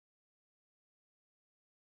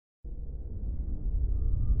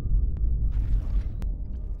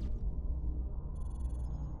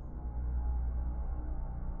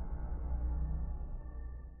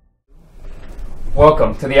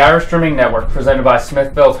Welcome to the Irish Streaming Network presented by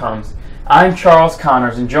Smith Built Homes. I'm Charles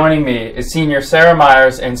Connors, and joining me is Senior Sarah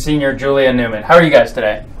Myers and Senior Julia Newman. How are you guys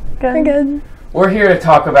today? Good. We're good. We're here to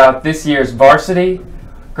talk about this year's varsity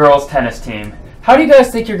girls tennis team. How do you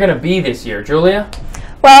guys think you're going to be this year, Julia?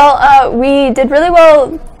 Well, we did really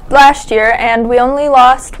well last year, and we only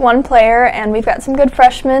lost one player, and we've got some good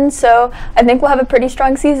freshmen, so I think we'll have a pretty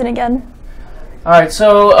strong season again. All right,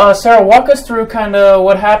 so Sarah, walk us through kind of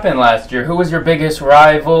what happened last year. Who was your biggest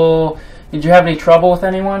rival? Did you have any trouble with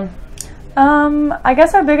anyone? I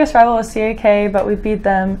guess our biggest rival was CAK, but we beat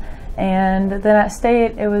them, and then at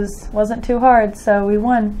state it wasn't too hard, so we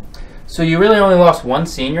won. So you really only lost one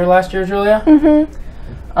senior last year, Julia?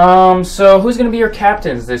 Mm-hmm. So who's going to be your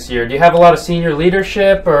captains this year? Do you have a lot of senior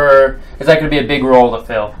leadership, or is that going to be a big role to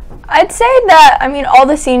fill? I'd say that, all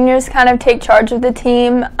the seniors kind of take charge of the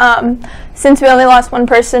team. Since we only lost one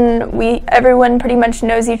person, everyone pretty much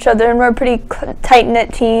knows each other, and we're a pretty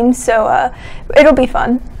tight-knit team, so it'll be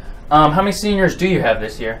fun. How many seniors do you have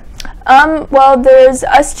this year? Well, there's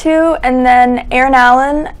us two, and then Erin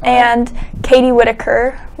Allen and Katie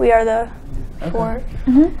Whitaker. We are the four.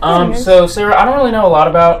 Mm-hmm. So Sarah, I don't really know a lot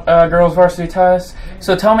about girls varsity tennis.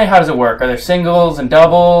 So tell me, how does it work? Are there singles and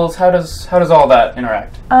doubles? How does all that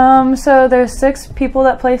interact? So there's 6 people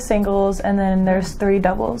that play singles, and then there's 3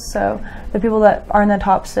 doubles. So the people that are in the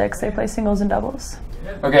top 6, they play singles and doubles.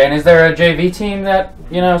 Okay, and is there a JV team that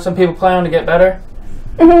some people play on to get better?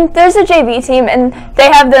 Mm-hmm. There's a JV team, and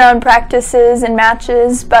they have their own practices and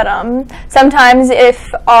matches, but sometimes if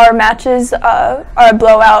our matches are a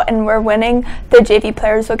blowout and we're winning, the JV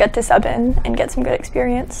players will get to sub in and get some good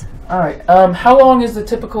experience. All right. How long is the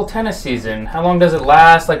typical tennis season? How long does it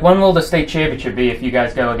last? Like, when will the state championship be if you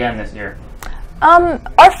guys go again this year?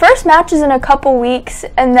 Our first match is in a couple weeks,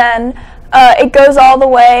 and then it goes all the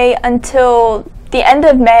way until the end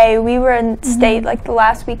of May. We were in state like the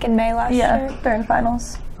last week in May last year. Yeah, they're in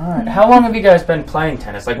finals. All right. How long have you guys been playing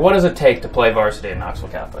tennis? Like, what does it take to play varsity at Knoxville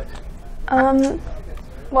Catholic?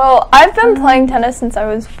 Well, I've been playing tennis since I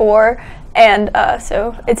was 4, and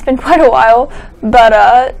so it's been quite a while.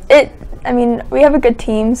 But we have a good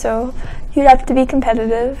team, so you'd have to be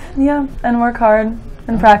competitive. Yeah, and work hard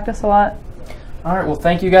and practice a lot. All right. Well,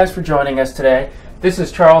 thank you guys for joining us today. This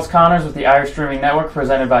is Charles Connors with the Irish Streaming Network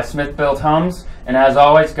presented by Smith Built Homes. And as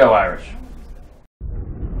always, go Irish.